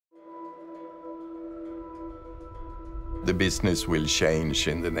The business will change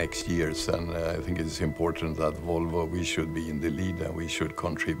in the next years, and I think it's important that Volvo, we should be in the lead and we should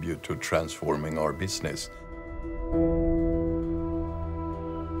contribute to transforming our business.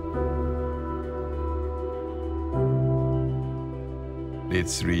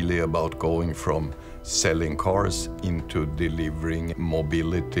 It's really about going from selling cars into delivering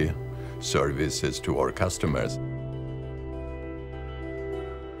mobility services to our customers.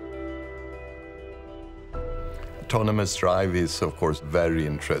 Autonomous drive is, of course, very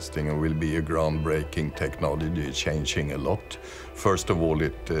interesting and will be a groundbreaking technology, changing a lot. First of all,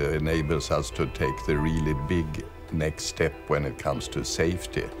 it enables us to take the really big next step when it comes to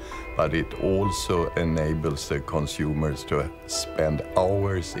safety, but it also enables the consumers to spend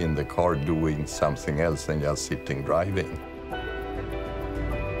hours in the car doing something else than just sitting driving.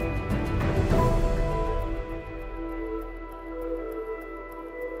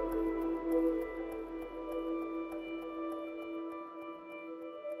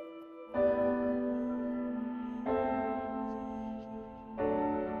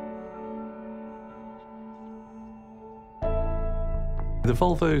 The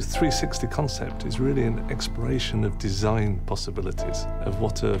Volvo 360 concept is really an exploration of design possibilities of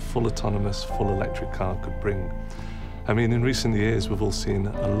what a full autonomous, full electric car could bring. I mean, in recent years, we've all seen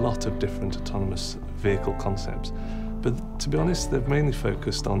a lot of different autonomous vehicle concepts, but to be honest, they've mainly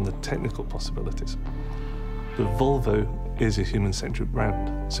focused on the technical possibilities. But Volvo is a human-centric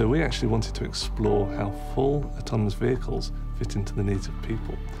brand, so we actually wanted to explore how full autonomous vehicles fit into the needs of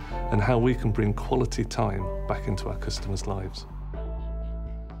people and how we can bring quality time back into our customers' lives.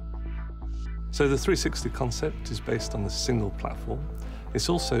 So the 360 concept is based on a single platform. It's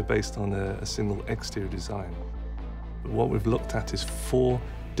also based on a single exterior design. But what we've looked at is 4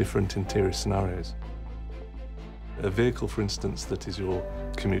 different interior scenarios. A vehicle, for instance, that is your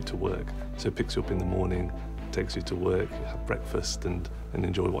commute to work. So it picks you up in the morning, takes you to work, you have breakfast and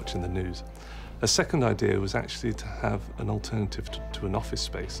enjoy watching the news. A second idea was actually to have an alternative to an office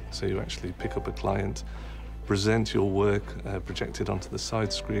space. So you actually pick up a client, present your work projected onto the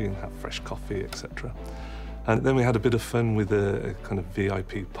side screen, have fresh coffee, etc. And then we had a bit of fun with a kind of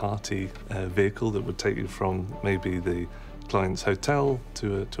VIP party vehicle that would take you from maybe the client's hotel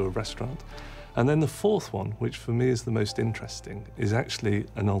to a restaurant. And then the fourth one, which for me is the most interesting, is actually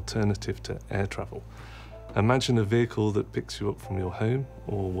an alternative to air travel. Imagine a vehicle that picks you up from your home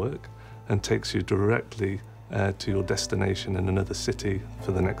or work and takes you directly to your destination in another city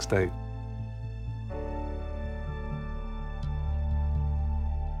for the next day.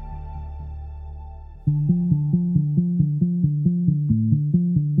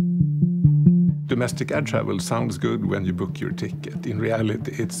 Domestic air travel sounds good when you book your ticket. In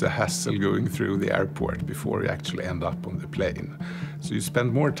reality, it's a hassle going through the airport before you actually end up on the plane. So you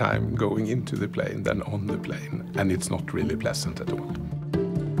spend more time going into the plane than on the plane, and it's not really pleasant at all.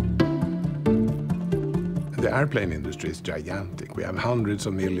 The airplane industry is gigantic. We have hundreds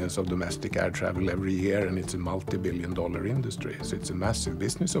of millions of domestic air travel every year, and it's a multi-billion-dollar industry. So it's a massive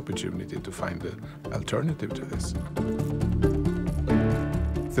business opportunity to find an alternative to this.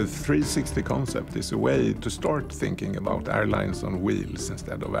 The 360 concept is a way to start thinking about airlines on wheels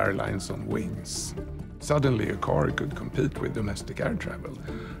instead of airlines on wings. Suddenly a car could compete with domestic air travel,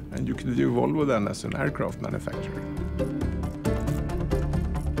 and you could view Volvo then as an aircraft manufacturer.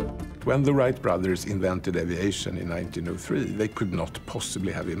 When the Wright brothers invented aviation in 1903, they could not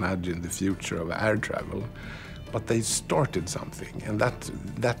possibly have imagined the future of air travel. But they started something, and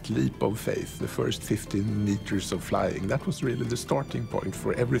that leap of faith, the first 15 meters of flying, that was really the starting point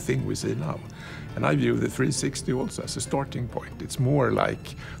for everything we see now. And I view the 360 also as a starting point. It's more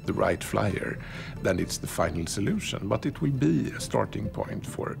like the Wright Flyer than it's the final solution, but it will be a starting point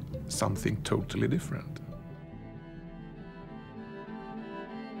for something totally different.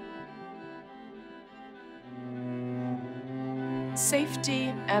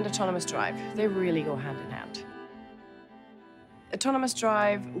 Safety and autonomous drive, they really go hand in hand. Autonomous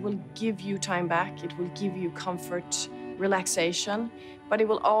drive will give you time back, it will give you comfort, relaxation, but it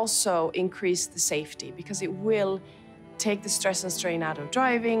will also increase the safety because it will take the stress and strain out of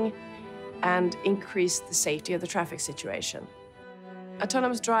driving and increase the safety of the traffic situation.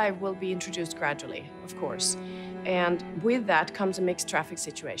 Autonomous drive will be introduced gradually, of course, and with that comes a mixed traffic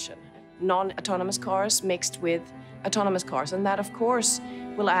situation. Non-autonomous cars mixed with autonomous cars, and that, of course,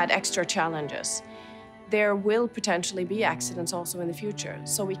 will add extra challenges. There will potentially be accidents also in the future,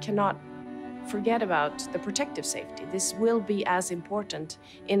 so we cannot forget about the protective safety. This will be as important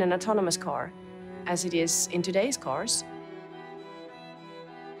in an autonomous car as it is in today's cars.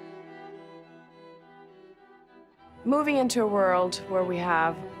 Moving into a world where we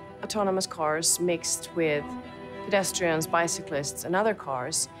have autonomous cars mixed with pedestrians, bicyclists, and other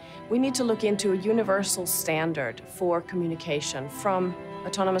cars, we need to look into a universal standard for communication from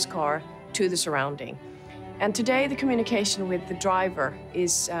autonomous car to the surrounding. And today, the communication with the driver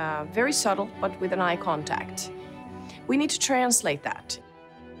is very subtle, but with an eye contact. We need to translate that.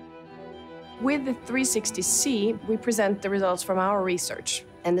 With the 360C, we present the results from our research.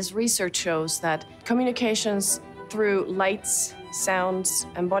 And this research shows that communications through lights, sounds,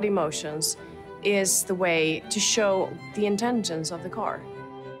 and body motions is the way to show the intentions of the car.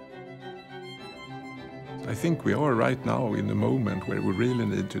 I think we are right now in the moment where we really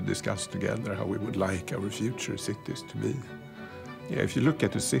need to discuss together how we would like our future cities to be. Yeah, if you look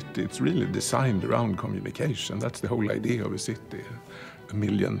at a city, it's really designed around communication. That's the whole idea of a city. 1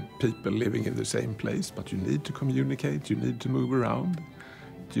 million people living in the same place, but you need to communicate, you need to move around.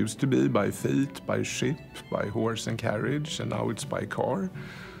 It used to be by feet, by ship, by horse and carriage, and now it's by car.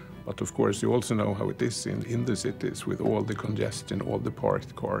 But of course, you also know how it is in the cities with all the congestion, all the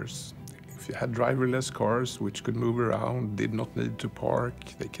parked cars. If you had driverless cars which could move around, did not need to park,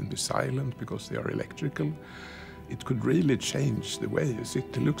 they can be silent because they are electrical, it could really change the way a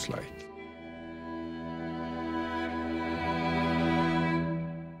city looks like.